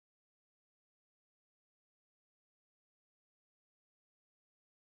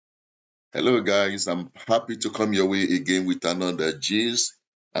Hello, guys. I'm happy to come your way again with another gist.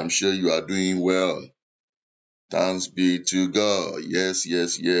 I'm sure you are doing well. Thanks be to God. Yes,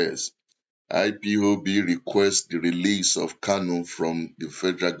 yes, yes. IPOB requests the release of Kanu from the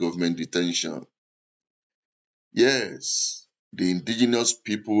federal government detention. Yes, the indigenous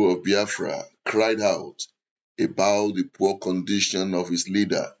people of Biafra cried out about the poor condition of his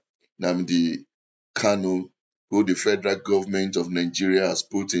leader, Namdi Kanu, who the federal government of Nigeria has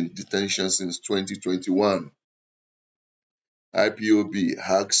put in detention since 2021. IPOB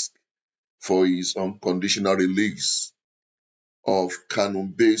asked for his unconditional release of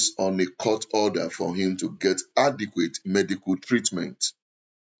Kanu based on a court order for him to get adequate medical treatment.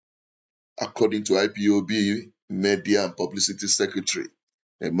 According to IPOB Media and Publicity Secretary,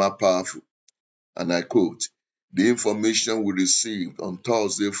 Emma Powerful, and I quote, the information we received on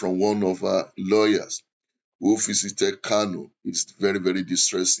Thursday from one of our lawyers who visited Kanu is very, very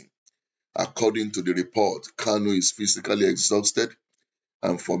distressing. According to the report, Kanu is physically exhausted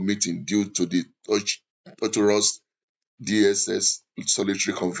and vomiting due to the torturous DSS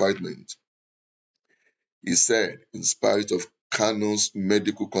solitary confinement. He said, in spite of Kanu's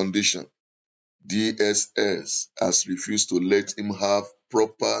medical condition, DSS has refused to let him have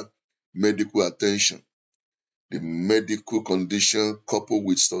proper medical attention. The medical condition, coupled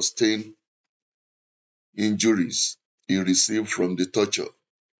with sustained injuries he received from the torture,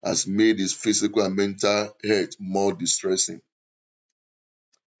 has made his physical and mental health more distressing.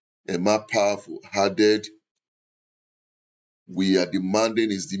 Emma Powerful added, we are demanding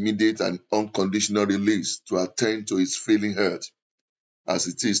his immediate and unconditional release to attend to his failing health. As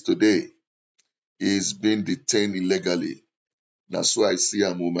it is today, he is being detained illegally. That's why I see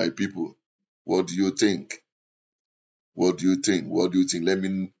him with my people. What do you think? What do you think? What do you think? Let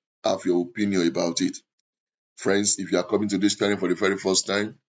me have your opinion about it. Friends, if you are coming to this channel for the very first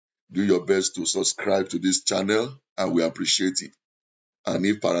time, do your best to subscribe to this channel and we appreciate it. And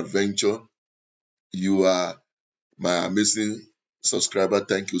if peradventure you are my amazing subscriber,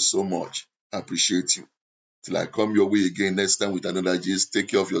 thank you so much. I appreciate you. Till I come your way again next time with another gist, take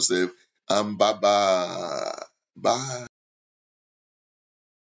care of yourself and bye-bye. Bye.